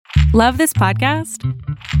Love this podcast?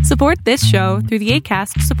 Support this show through the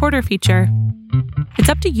Acast supporter feature. It's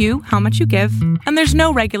up to you how much you give, and there's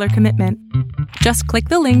no regular commitment. Just click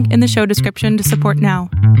the link in the show description to support now.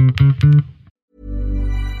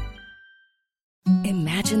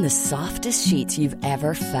 Imagine the softest sheets you've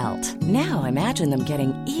ever felt. Now imagine them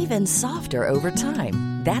getting even softer over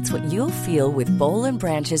time. That's what you'll feel with Boll &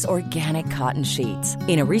 Branch's organic cotton sheets.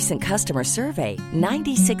 In a recent customer survey,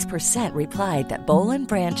 96% replied that Boll &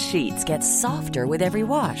 Branch sheets get softer with every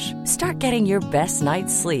wash. Start getting your best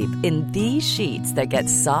night's sleep in these sheets that get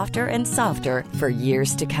softer and softer for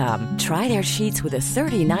years to come. Try their sheets with a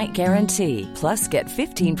 30-night guarantee. Plus, get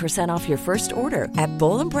 15% off your first order at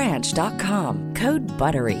bollandbranch.com. Code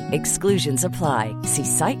BUTTERY. Exclusions apply. See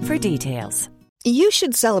site for details. You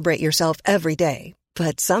should celebrate yourself every day.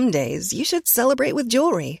 But some days you should celebrate with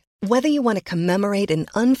jewelry. Whether you want to commemorate an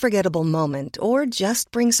unforgettable moment or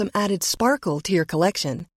just bring some added sparkle to your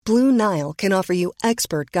collection, Blue Nile can offer you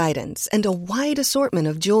expert guidance and a wide assortment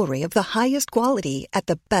of jewelry of the highest quality at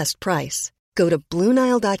the best price. Go to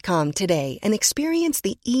BlueNile.com today and experience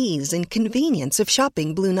the ease and convenience of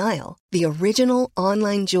shopping Blue Nile, the original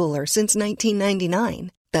online jeweler since 1999.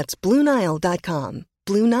 That's BlueNile.com.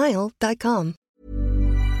 BlueNile.com.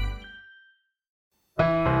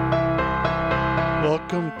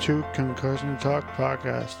 Welcome to Concussion Talk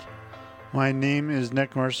Podcast. My name is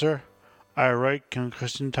Nick Mercer. I write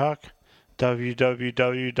Concussion Talk,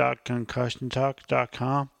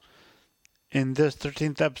 www.concussiontalk.com. In this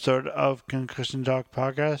 13th episode of Concussion Talk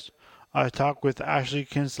Podcast, I talk with Ashley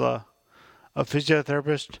Kinsella, a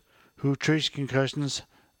physiotherapist who treats concussions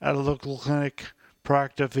at a local clinic,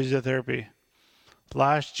 Proactive Physiotherapy.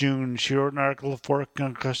 Last June, she wrote an article for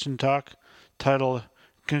Concussion Talk titled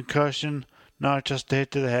Concussion, Not Just a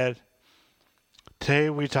Hit to the Head.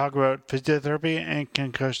 Today we talk about physiotherapy and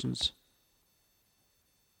concussions.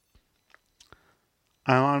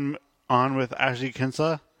 I'm on with Ashley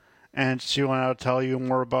Kinsella, and she will tell you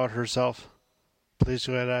more about herself. Please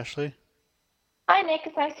go ahead, Ashley. Hi, Nick.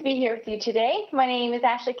 It's nice to be here with you today. My name is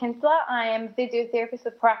Ashley Kinsella. I am a physiotherapist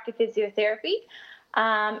with Proactive Physiotherapy,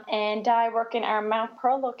 and I work in our Mount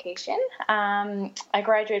Pearl location. I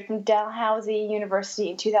graduated from Dalhousie University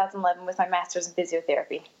in 2011 with my master's in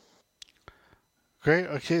physiotherapy. Great.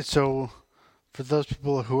 Okay, so for those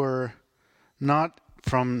people who are not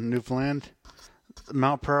from Newfoundland,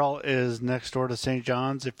 Mount Pearl is next door to St.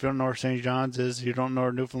 John's. If you don't know where St. John's is, you don't know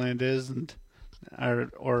where Newfoundland is,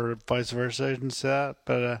 or vice versa, I shouldn't say that.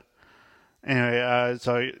 But anyway,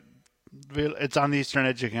 so it's on the eastern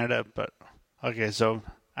edge of Canada. But okay, so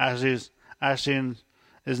Ashley is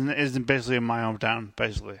basically in my hometown,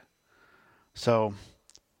 basically. So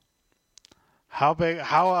first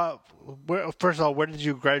of all, where did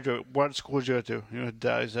you graduate? What school did you go to?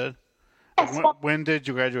 I said. Yes, when did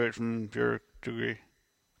you graduate from your degree?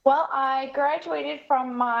 Well, I graduated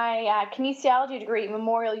from my kinesiology degree at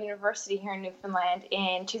Memorial University here in Newfoundland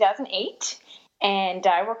in 2008, and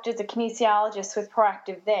I worked as a kinesiologist with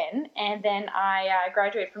Proactive then, and then I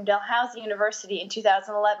graduated from Dalhousie University in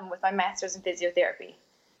 2011 with my master's in physiotherapy.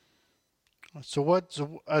 So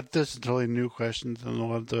this is a totally new question than the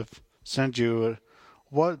ones I've sent you.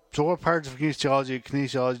 What parts of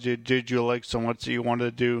kinesiology did you like so much that you wanted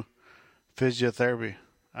to do physiotherapy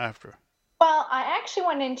after? Well, I actually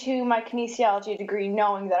went into my kinesiology degree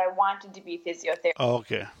knowing that I wanted to be a physiotherapist. Oh,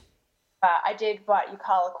 okay. I did what you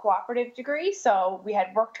call a cooperative degree, so we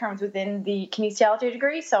had work terms within the kinesiology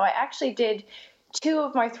degree. So I actually did 2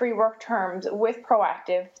 of my 3 work terms with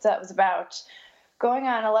Proactive. So that was about going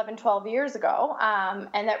on 11, 12 years ago,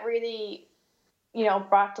 and that really,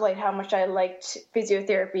 brought to light how much I liked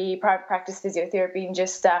physiotherapy, private practice physiotherapy, and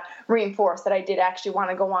just reinforced that I did actually want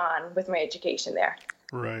to go on with my education there.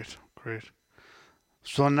 Right, great.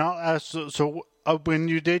 So now, when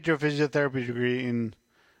you did your physiotherapy degree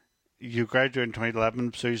you graduated in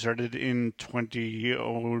 2011, so you started in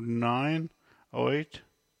 2009, 08?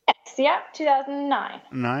 Yes, yeah,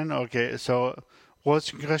 2009. Okay. So was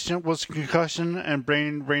concussion and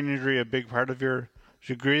brain injury a big part of your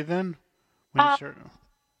degree then? When you started?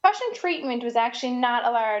 Concussion treatment was actually not a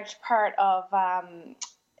large part of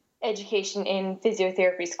education in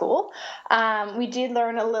physiotherapy school. We did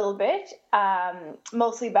learn a little bit,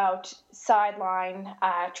 mostly about sideline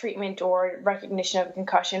treatment or recognition of a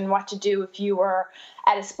concussion, what to do if you were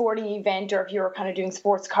at a sporting event or if you were kind of doing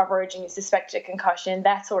sports coverage and you suspected a concussion,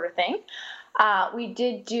 that sort of thing. We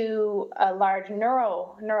did do a large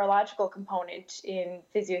neurological component in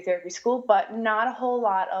physiotherapy school, but not a whole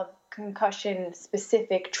lot of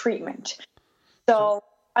concussion-specific treatment. So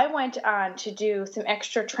I went on to do some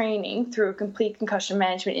extra training through Complete Concussion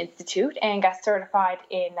Management Institute and got certified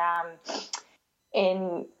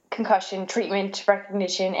in concussion treatment,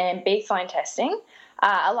 recognition, and baseline testing.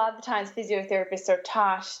 A lot of the times physiotherapists are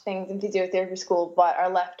taught things in physiotherapy school but are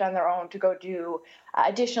left on their own to go do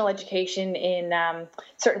additional education in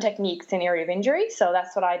certain techniques in area of injury. So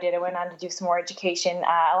that's what I did. I went on to do some more education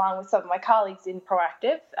along with some of my colleagues in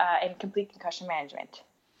Proactive and Complete Concussion Management.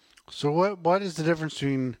 So what is the difference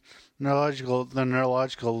between the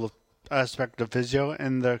neurological aspect of physio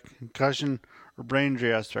and the concussion or brain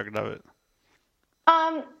injury aspect of it?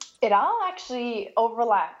 It all actually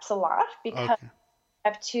overlaps a lot because you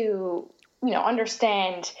have to,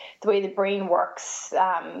 understand the way the brain works,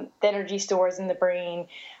 the energy stores in the brain,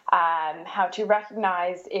 how to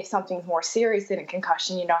recognize if something's more serious than a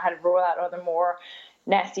concussion, how to rule out other more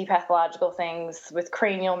nasty pathological things with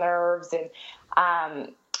cranial nerves and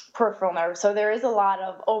peripheral nerves. So there is a lot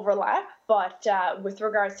of overlap, but with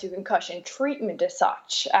regards to concussion treatment as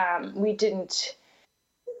such, we didn't.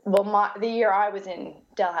 Well, the year I was in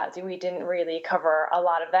Dalhousie, we didn't really cover a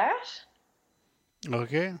lot of that.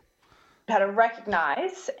 Okay. How to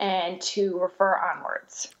recognize and to refer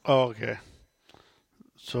onwards. Okay.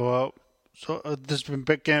 So this getting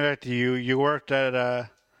back to you. You worked you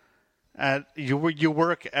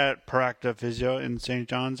work at Proactive Physio in St.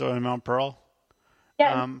 John's or in Mount Pearl.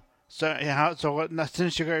 Yeah.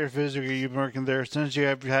 Since you got your physio degree, you've been working there. Since you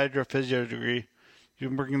have had your physio degree, you've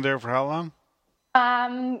been working there for how long?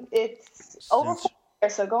 It's over 4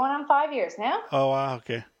 years, so going on 5 years now. Oh, wow,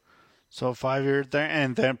 okay. So 5 years there,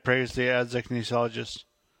 and then previously as a kinesiologist.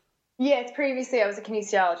 Yes, previously I was a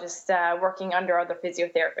kinesiologist working under other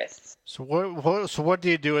physiotherapists. So what do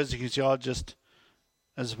you do as a kinesiologist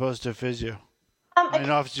as opposed to physio?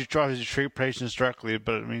 Obviously you treat patients directly,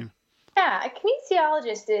 but I mean... Yeah, a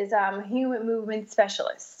kinesiologist is a human movement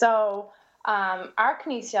specialist. So... our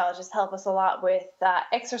kinesiologists help us a lot with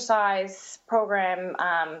exercise program,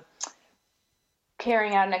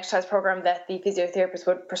 carrying out an exercise program that the physiotherapist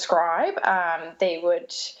would prescribe. They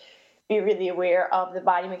would be really aware of the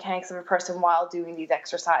body mechanics of a person while doing these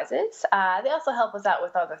exercises. They also help us out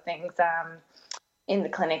with other things in the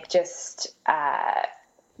clinic. Just a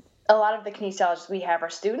lot of the kinesiologists we have are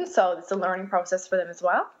students, so it's a learning process for them as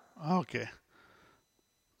well. Okay.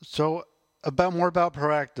 So... more about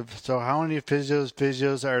Proactive. So how many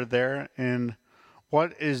physios are there, and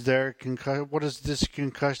what is this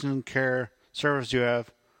concussion care service you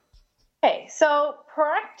have? Okay, so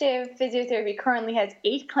Proactive Physiotherapy currently has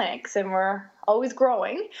 8 clinics, and we're always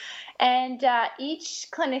growing. And each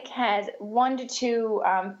clinic has 1 to 2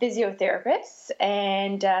 physiotherapists,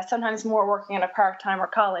 and sometimes more working on a part-time or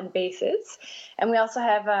call-in basis. And we also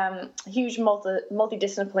have a huge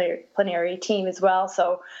multidisciplinary team as well.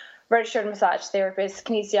 So registered massage therapists,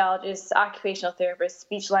 kinesiologists, occupational therapists,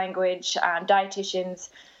 speech language, dietitians.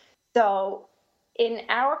 So in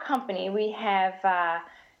our company, we have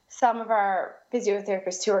some of our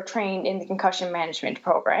physiotherapists who are trained in the concussion management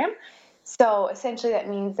program. So essentially that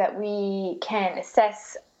means that we can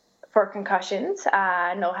assess for concussions,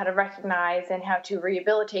 know how to recognize and how to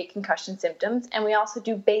rehabilitate concussion symptoms. And we also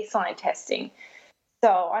do baseline testing.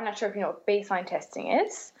 So I'm not sure if you know what baseline testing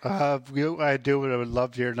is. I do, but I would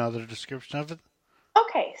love to hear another description of it.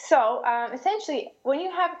 Okay, so essentially, when you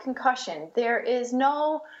have a concussion, there is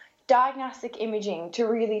no diagnostic imaging to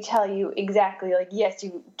really tell you exactly, like, yes,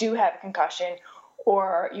 you do have a concussion,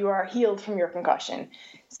 or you are healed from your concussion.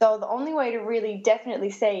 So the only way to really definitely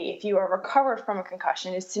say if you are recovered from a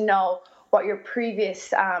concussion is to know what your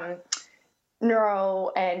previous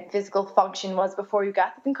neuro and physical function was before you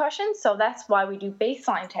got the concussion. So that's why we do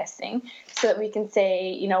baseline testing, so that we can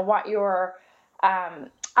say, what your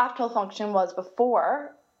optimal function was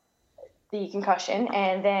before the concussion,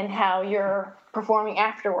 and then how you're performing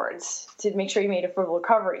afterwards to make sure you made a full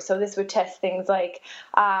recovery. So this would test things like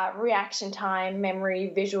reaction time, memory,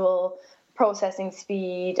 visual processing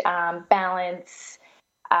speed, balance,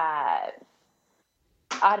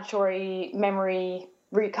 auditory memory,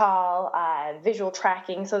 recall, visual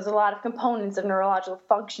tracking. So there's a lot of components of neurological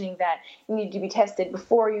functioning that need to be tested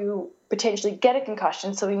before you potentially get a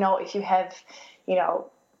concussion, so we know if you have,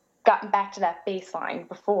 gotten back to that baseline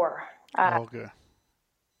before. Okay.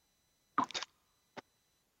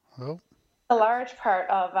 Well, a large part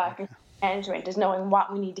of management is knowing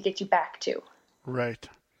what we need to get you back to. Right.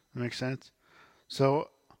 That makes sense. So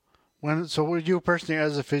would you personally,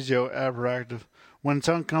 as a physio at Proactive, when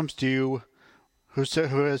someone comes to you who needs to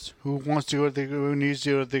go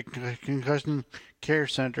to the concussion care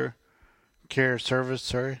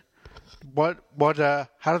service, how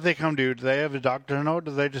do they come to you? Do they have a doctor note?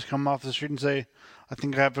 Do they just come off the street and say, I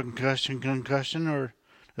think I have a concussion, or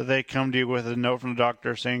do they come to you with a note from the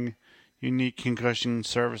doctor saying you need concussion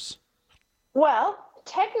service? Well,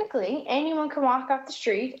 technically, anyone can walk off the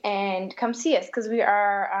street and come see us because we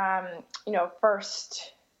are,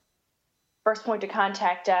 first point of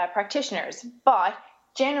contact practitioners. But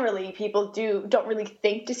generally, people don't really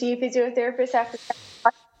think to see a physiotherapist after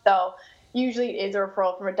that. So usually it is a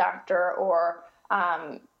referral from a doctor or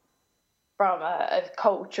from a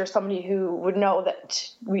coach or somebody who would know that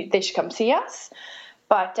they should come see us.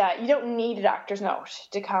 But you don't need a doctor's note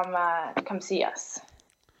to come see us.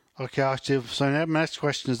 Okay, actually, so my next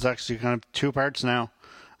question is actually kind of two parts now.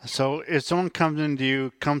 So if someone comes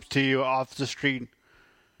to you off the street,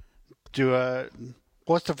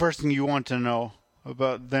 what's the first thing you want to know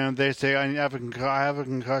about them? They say, I have a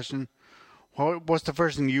concussion. What's the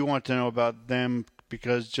first thing you want to know about them?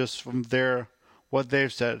 Because just from what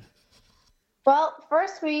they've said. Well,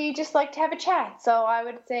 first, we just like to have a chat. So I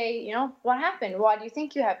would say, what happened? Why do you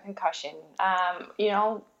think you have concussion?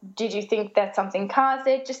 Did you think that something caused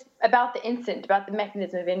it? Just about the incident, about the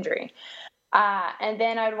mechanism of injury. And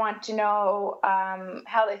then I'd want to know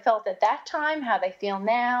how they felt at that time, how they feel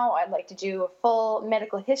now. I'd like to do a full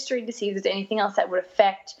medical history to see if there's anything else that would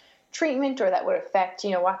affect treatment or that would affect,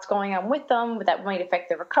 what's going on with them, that might affect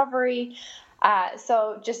their recovery.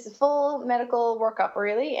 So just a full medical workup,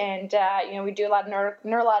 really. And, we do a lot of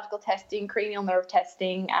neurological testing, cranial nerve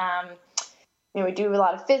testing. We do a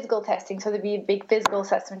lot of physical testing. So there'd be a big physical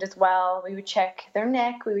assessment as well. We would check their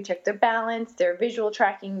neck. We would check their balance, their visual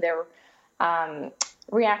tracking, their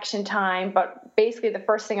reaction time. But basically the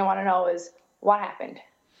first thing I want to know is what happened.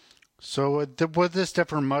 So would this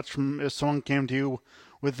differ much from if someone came to you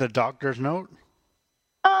with the doctor's note?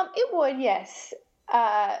 It would, yes.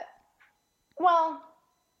 Well,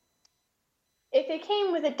 if they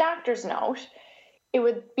came with a doctor's note, it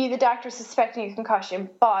would be the doctor suspecting a concussion.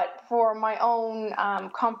 But for my own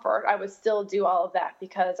comfort, I would still do all of that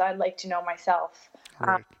because I'd like to know myself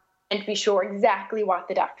and to be sure exactly what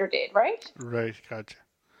the doctor did, right? Right, gotcha.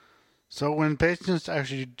 So when patients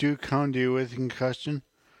actually do come to you with concussion,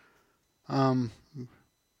 do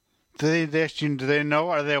they know?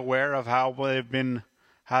 Are they aware of how they've been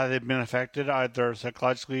affected, either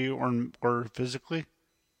psychologically or physically?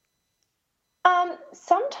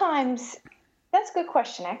 Sometimes, that's a good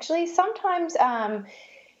question, actually. Sometimes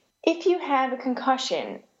if you have a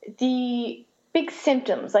concussion, the big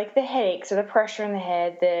symptoms like the headaches or the pressure in the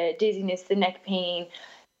head, the dizziness, the neck pain,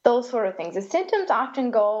 those sort of things, the symptoms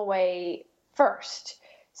often go away first.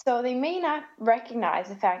 So they may not recognize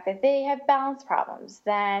the fact that they have balance problems,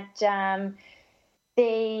 that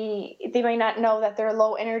they may not know that their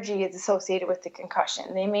low energy is associated with the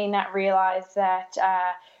concussion. They may not realize that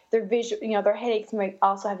their vision, their headaches might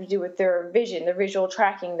also have to do with their vision, their visual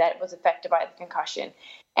tracking that was affected by the concussion.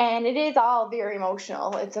 And it is all very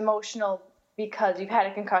emotional. It's emotional because you've had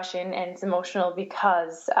a concussion, and it's emotional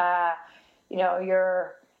because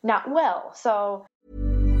you're not well. So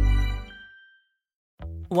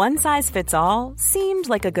one size fits all seemed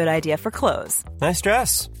like a good idea for clothes. Nice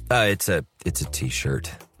dress. It's a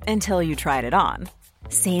t-shirt. Until you tried it on.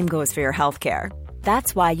 Same goes for your healthcare.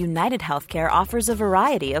 That's why United Healthcare offers a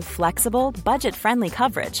variety of flexible, budget-friendly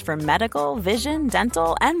coverage for medical, vision,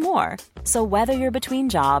 dental, and more. So whether you're between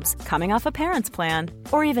jobs, coming off a parent's plan,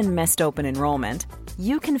 or even missed open enrollment,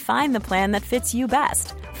 you can find the plan that fits you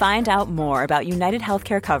best. Find out more about United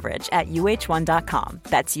Healthcare coverage at uh1.com.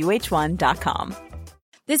 That's uh1.com.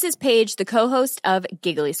 This is Paige, the co-host of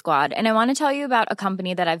Giggly Squad, and I want to tell you about a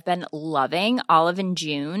company that I've been loving, Olive &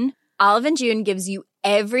 June. Olive & June gives you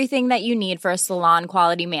everything that you need for a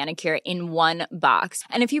salon-quality manicure in one box.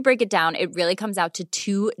 And if you break it down, it really comes out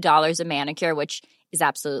to $2 a manicure, which is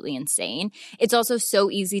absolutely insane. It's also so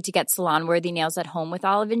easy to get salon-worthy nails at home with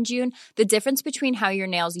Olive & June. The difference between how your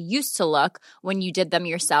nails used to look when you did them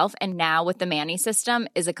yourself and now with the Mani system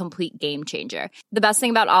is a complete game changer. The best thing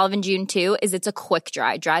about Olive & June, too, is it's a quick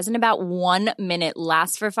dry. Dries in about 1 minute,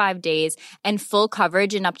 lasts for 5 days, and full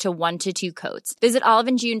coverage in up to 1 to 2 coats. Visit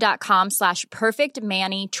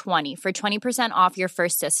oliveandjune.com/perfectmani20 for 20% off your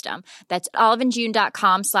first system. That's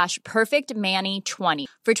oliveandjune.com/perfectmani20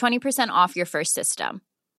 for 20% off your first system.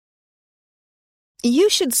 You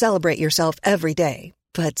should celebrate yourself every day,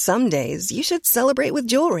 but some days you should celebrate with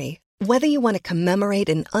jewelry. Whether you want to commemorate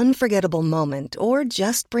an unforgettable moment or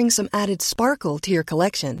just bring some added sparkle to your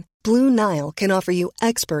collection, Blue Nile can offer you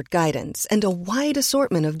expert guidance and a wide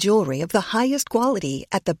assortment of jewelry of the highest quality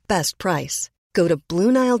at the best price. Go to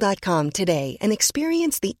BlueNile.com today and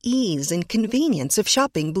experience the ease and convenience of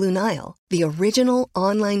shopping Blue Nile, the original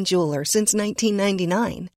online jeweler since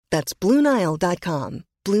 1999. That's BlueNile.com.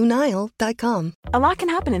 BlueNile.com. A lot can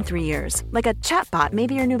happen in 3 years, like a chatbot may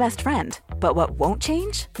be your new best friend. But what won't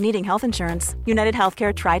change? Needing health insurance. United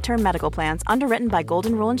Healthcare Tri-Term Medical Plans, underwritten by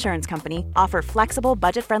Golden Rule Insurance Company, offer flexible,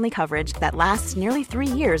 budget-friendly coverage that lasts nearly 3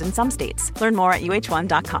 years in some states. Learn more at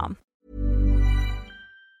uh1.com.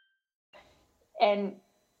 And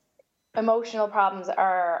emotional problems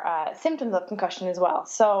are symptoms of concussion as well.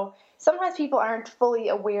 So sometimes people aren't fully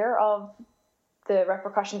aware of the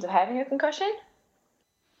repercussions of having a concussion.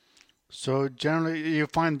 So generally, you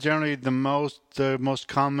find the most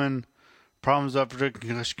common problems after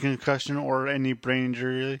concussion or any brain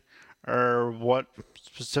injury, or what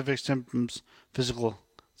specific symptoms, physical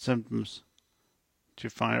symptoms, do you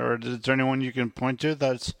find, or is there anyone you can point to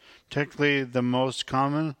that's technically the most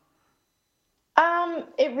common?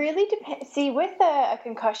 It really depends. See, with a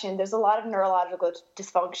concussion, there's a lot of neurological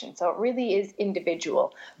dysfunction, so it really is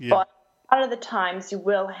individual. Yeah. But a lot of the times you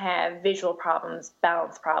will have visual problems,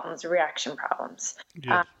 balance problems, reaction problems.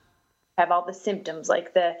 Yeah. Have all the symptoms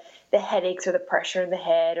like the headaches or the pressure in the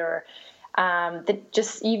head, or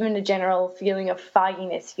just even a general feeling of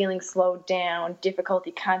fogginess, feeling slowed down,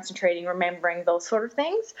 difficulty concentrating, remembering, those sort of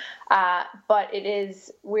things. But it is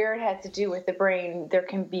where it has to do with the brain. There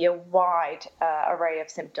can be a wide array of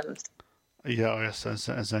symptoms. Yeah, yes,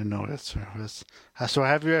 as I know, yes. So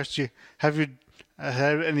have you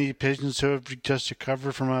had any patients who have just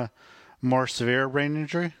recovered from a more severe brain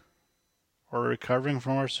injury, or recovering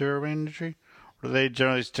from a more severe brain injury, or do they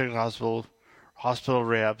generally stick to hospital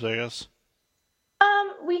rehabs, I guess?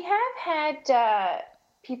 We have had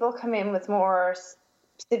people come in with more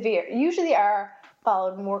severe, usually are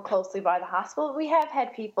followed more closely by the hospital. We have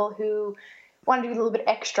had people who want to do a little bit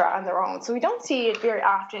extra on their own. So we don't see it very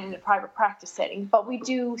often in the private practice setting, but we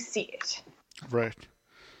do see it. Right.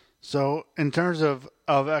 So in terms of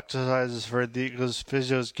exercises because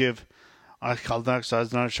physios give, I call them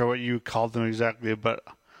exercises, not sure what you called them exactly, but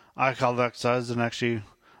I call them exercises, and actually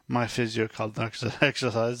my physio called them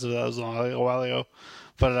exercises. That was a while ago.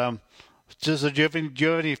 But do you have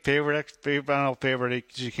any favorite? I don't know favorite,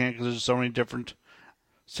 because you can't, because there's so many different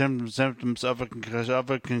symptoms of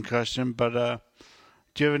a concussion. But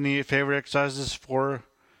do you have any favorite exercises for,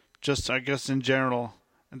 just I guess in general,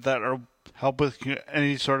 that are help with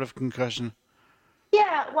any sort of concussion?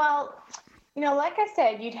 Yeah, well, like I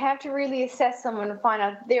said, you'd have to really assess someone and find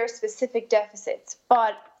out their specific deficits.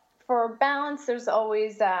 But for balance, there's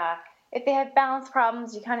always, if they have balance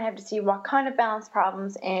problems, you kind of have to see what kind of balance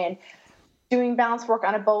problems, and doing balance work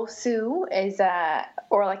on a BOSU is,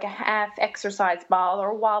 or like a half exercise ball or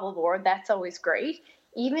a wobble board, that's always great.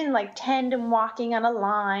 Even like tandem walking on a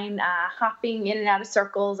line, hopping in and out of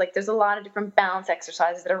circles, like there's a lot of different balance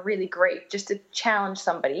exercises that are really great just to challenge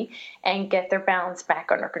somebody and get their balance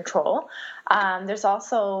back under control. There's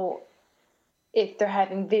also, if they're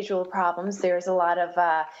having visual problems, there's a lot of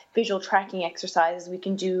visual tracking exercises we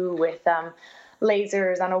can do with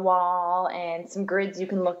lasers on a wall and some grids you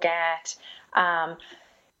can look at.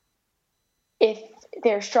 If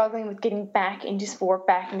they're struggling with getting back into sport,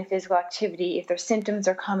 back into physical activity, if their symptoms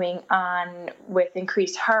are coming on with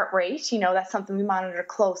increased heart rate, that's something we monitor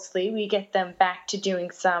closely. We get them back to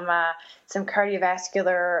doing some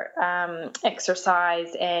cardiovascular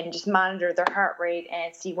exercise and just monitor their heart rate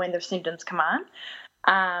and see when their symptoms come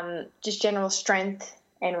on. Just general strength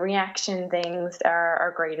and reaction things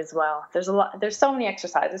are great as well. There's so many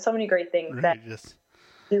exercises, so many great things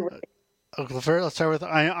do with it. Okay, first, let's start with,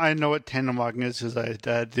 I know what tandem walking is because I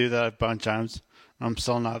do that a bunch of times. I'm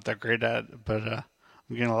still not that great at it, but I'm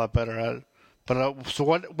getting a lot better at it. But so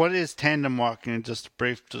what is tandem walking? Just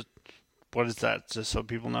brief, what is that? Just so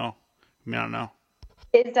people know. I don't know.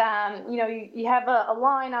 It's you have a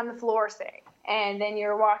line on the floor, say, and then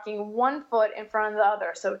you're walking one foot in front of the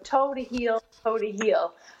other, so toe to heel, toe to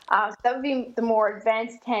heel. So that would be the more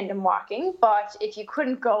advanced tandem walking. But if you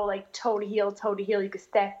couldn't go like toe to heel, you could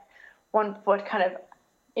step one foot kind of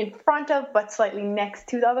in front of, but slightly next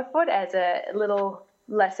to the other foot as a little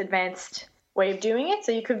less advanced way of doing it.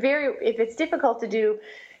 So you could if it's difficult to do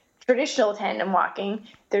traditional tandem walking,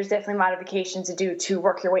 there's definitely modifications to do to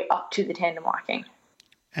work your way up to the tandem walking.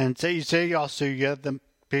 And you say also you get the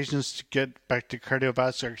patients to get back to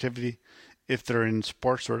cardiovascular activity if they're in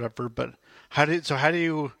sports or whatever. But what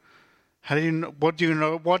do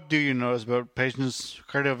you know about patients'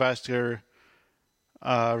 cardiovascular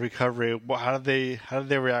recovery? How do they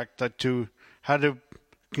react to, how do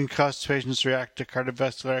concussed patients react to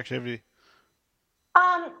cardiovascular activity?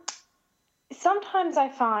 Sometimes I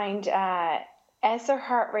find as their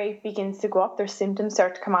heart rate begins to go up, their symptoms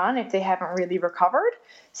start to come on if they haven't really recovered.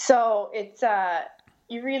 So it's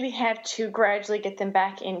you really have to gradually get them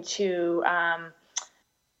back into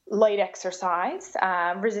light exercise,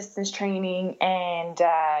 resistance training, and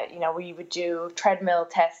we would do treadmill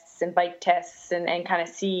tests and bike tests and kind of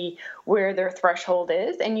see where their threshold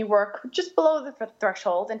is, and you work just below the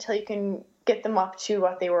threshold until you can get them up to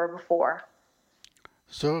what they were before.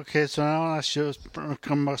 So now I'll ask you kind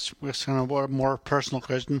of a more personal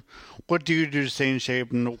question. What do you do to stay in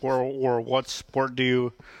shape, or what sport do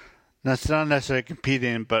you not necessarily compete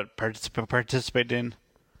in, but participate in?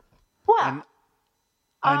 Well,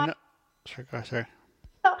 sorry.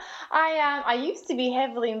 So I used to be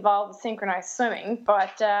heavily involved with synchronized swimming,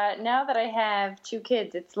 but now that I have 2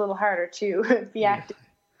 kids, it's a little harder to be active.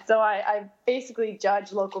 So I basically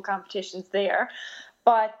judge local competitions there.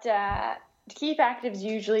 But to keep active is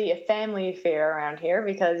usually a family affair around here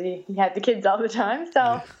because you have the kids all the time.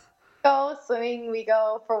 So we go swimming, we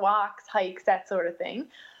go for walks, hikes, that sort of thing.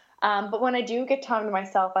 But when I do get time to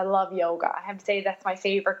myself, I love yoga. I have to say that's my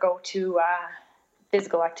favorite go-to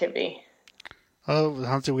physical activity. Oh,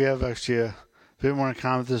 Hunter, we have actually a bit more in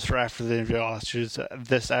common with this after the interview. I'll choose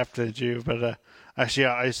this after the interview, but actually,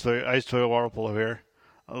 I used to play water polo here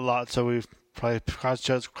a lot, so we've probably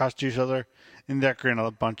crossed each other in that green a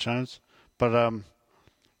bunch of times. But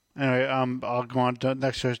anyway, I'll go on to the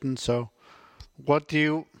next question. So, what do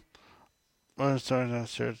you? Oh, sorry, not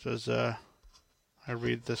sure. Does I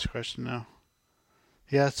read this question now?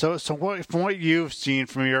 Yeah. So what, from what you've seen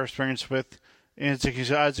from your experience with as a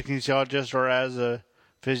kinesiologist or as a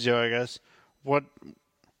physio, I guess, what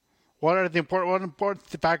are the important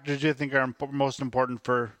factors you think are most important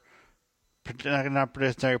for not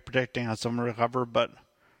predicting how someone will recover, but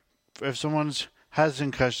if someone has a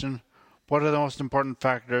concussion, what are the most important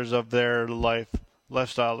factors of their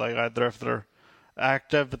lifestyle? Like either if they're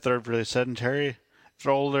active, if they're really sedentary, if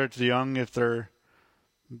they're older, if they're young, if they're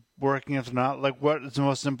working, if they're not. Like, what is the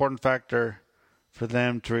most important factor for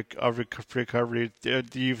them to recovery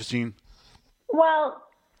that you've seen? Well,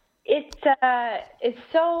 it's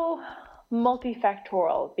so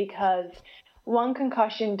multifactorial because one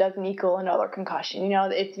concussion doesn't equal another concussion.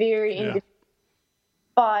 It's very individual.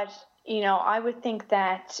 But, I would think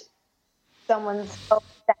that someone's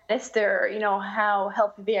status, how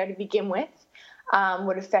healthy they are to begin with,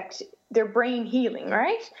 would affect their brain healing,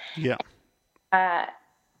 right? Yeah.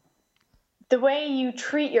 The way you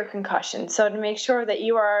treat your concussion, so to make sure that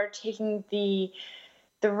you are taking the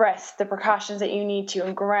rest, the precautions that you need to,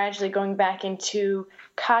 and gradually going back into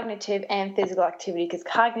cognitive and physical activity, because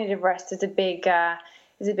cognitive rest is a big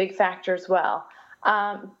factor as well.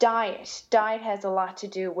 Diet has a lot to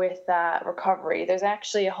do with recovery. There's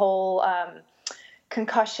actually a whole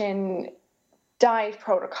concussion diet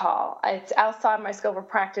protocol. It's outside my scope of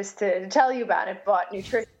practice to tell you about it, but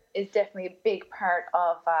nutrition is definitely a big part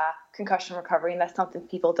of concussion recovery, and that's something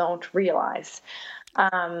people don't realize.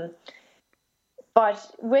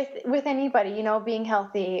 But with anybody, being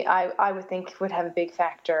healthy, I would think would have a big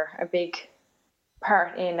factor, a big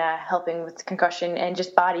part in helping with concussion and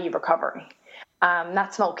just body recovery.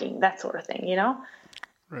 Not smoking, that sort of thing,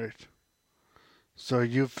 Right. So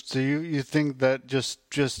you think that just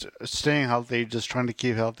staying healthy, just trying to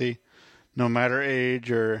keep healthy, no matter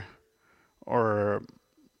age or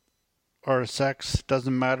sex,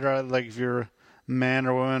 doesn't matter. Like if you're a man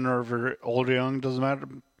or woman, or if you're old or young, doesn't matter.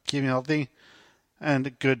 Keeping healthy and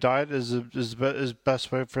a good diet is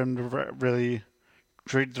best way for them to really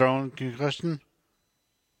treat their own concussion.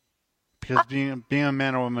 Because being a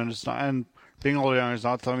man or woman is not, and being old or young is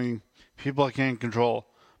not something people can't control,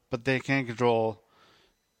 but they can control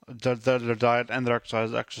their diet and their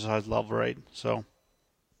exercise level, right? So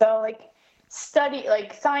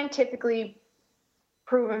scientifically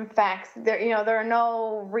proven facts. There are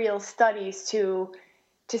no real studies to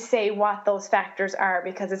say what those factors are,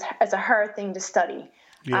 because it's a hard thing to study.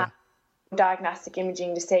 Yeah. Diagnostic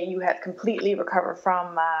imaging to say you have completely recovered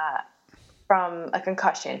from a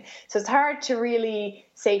concussion. So it's hard to really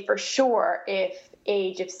say for sure if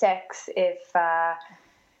age, if sex,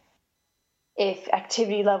 if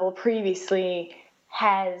activity level previously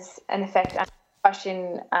has an effect on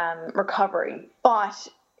concussion recovery. But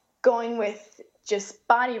going with just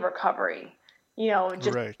body recovery,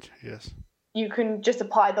 right, yes, you can just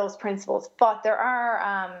apply those principles. But there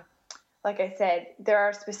are, like I said, there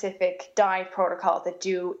are specific diet protocols that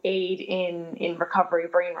do aid in recovery,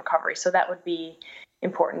 brain recovery. So that would be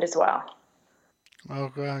important as well.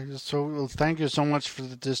 Okay, so thank you so much for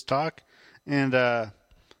this talk, and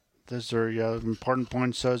those are important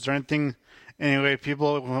points. So is there anything, anyway,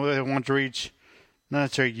 people who want to reach, not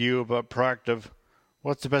necessarily you, but Proactive,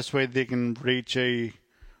 what's the best way they can reach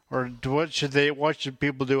what should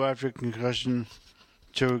people do after concussion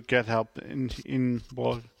to get help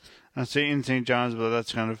I say in St. John's, but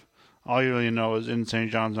that's kind of all you really know is in St.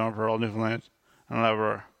 John's, Mount Pearl, Newfoundland, and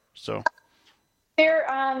Labrador. So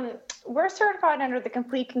we're certified under the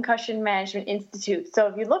Complete Concussion Management Institute. So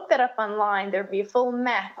if you look that up online, there'd be a full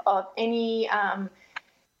map of any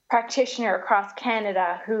practitioner across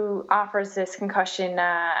Canada who offers this concussion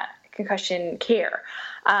care.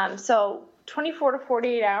 So 24 to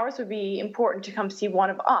 48 hours would be important to come see one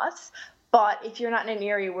of us. But if you're not in an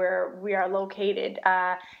area where we are located,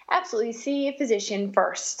 absolutely see a physician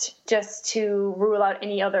first, just to rule out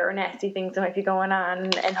any other nasty things that might be going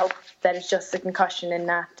on, and hope that it's just a concussion and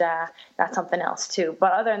not something else too.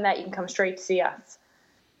 But other than that, you can come straight to see us.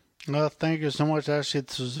 Well, thank you so much, Ashley.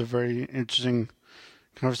 This was a very interesting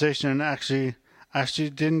conversation. And actually,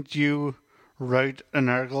 didn't you write an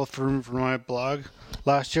article for my blog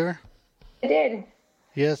last year? I did.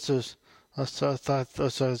 Yes, that's what I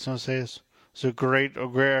was going to say. It's a great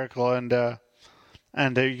article, and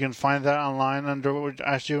you can find that online under.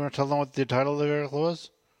 Actually, you want to tell them what the title of the article was?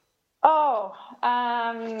 Oh,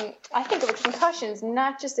 I think it was concussions,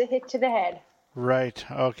 not just a hit to the head. Right.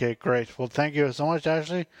 Okay, great. Well, thank you so much,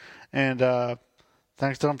 Ashley, and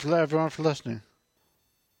thanks to everyone for listening.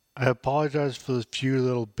 I apologize for the few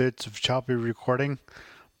little bits of choppy recording,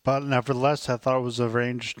 but nevertheless, I thought it was a very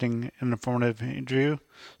interesting and informative interview.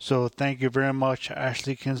 So thank you very much,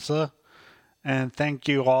 Ashley Kinsella, and thank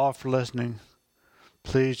you all for listening.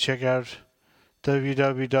 Please check out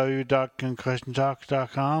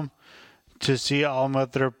www.concussiontalk.com to see all my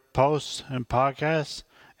other posts and podcasts,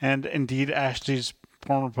 and indeed Ashley's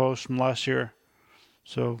former post from last year.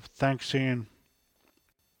 So thanks again.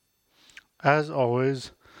 As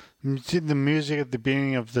always, the music at the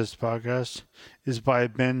beginning of this podcast is by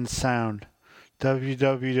Ben Sound.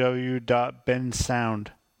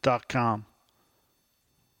 www.bensound.com.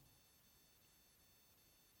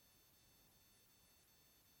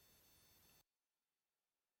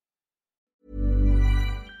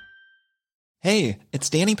 Hey,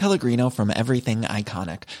 it's Danny Pellegrino from Everything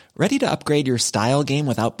Iconic. Ready to upgrade your style game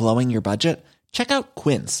without blowing your budget? Check out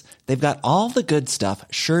Quince. They've got all the good stuff,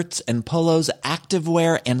 shirts and polos,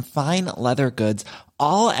 activewear, and fine leather goods,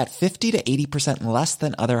 all at 50 to 80% less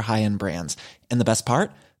than other high-end brands. And the best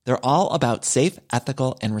part? They're all about safe,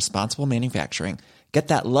 ethical, and responsible manufacturing. Get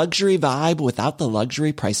that luxury vibe without the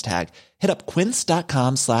luxury price tag. Hit up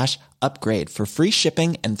quince.com/upgrade for free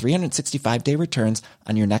shipping and 365-day returns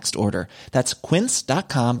on your next order. That's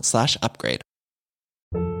quince.com/upgrade.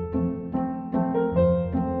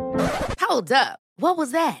 Hold up. What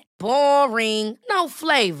was that? Boring. No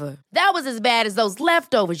flavor. That was as bad as those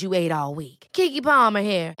leftovers you ate all week. Keke Palmer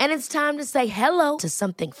here, and it's time to say hello to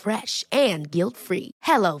something fresh and guilt-free.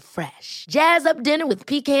 Hello Fresh. Jazz up dinner with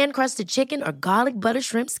pecan-crusted chicken or garlic butter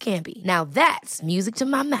shrimp scampi. Now that's music to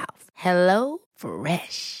my mouth. Hello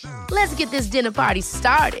Fresh. Let's get this dinner party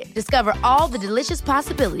started. Discover all the delicious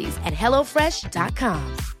possibilities at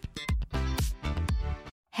HelloFresh.com.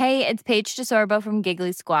 Hey, it's Paige DeSorbo from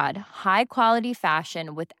Giggly Squad. High quality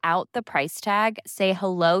fashion without the price tag. Say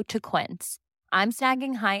hello to Quince. I'm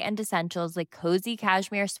snagging high-end essentials like cozy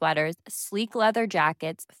cashmere sweaters, sleek leather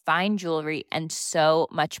jackets, fine jewelry, and so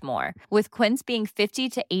much more. With Quince being 50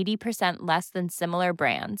 to 80% less than similar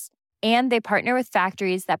brands. And they partner with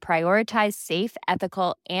factories that prioritize safe,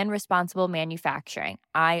 ethical, and responsible manufacturing.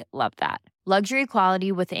 I love that. Luxury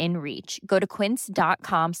quality within reach. Go to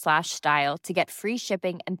quince.com/style to get free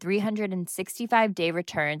shipping and 365-day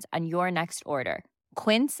returns on your next order.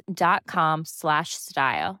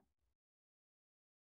 Quince.com/style.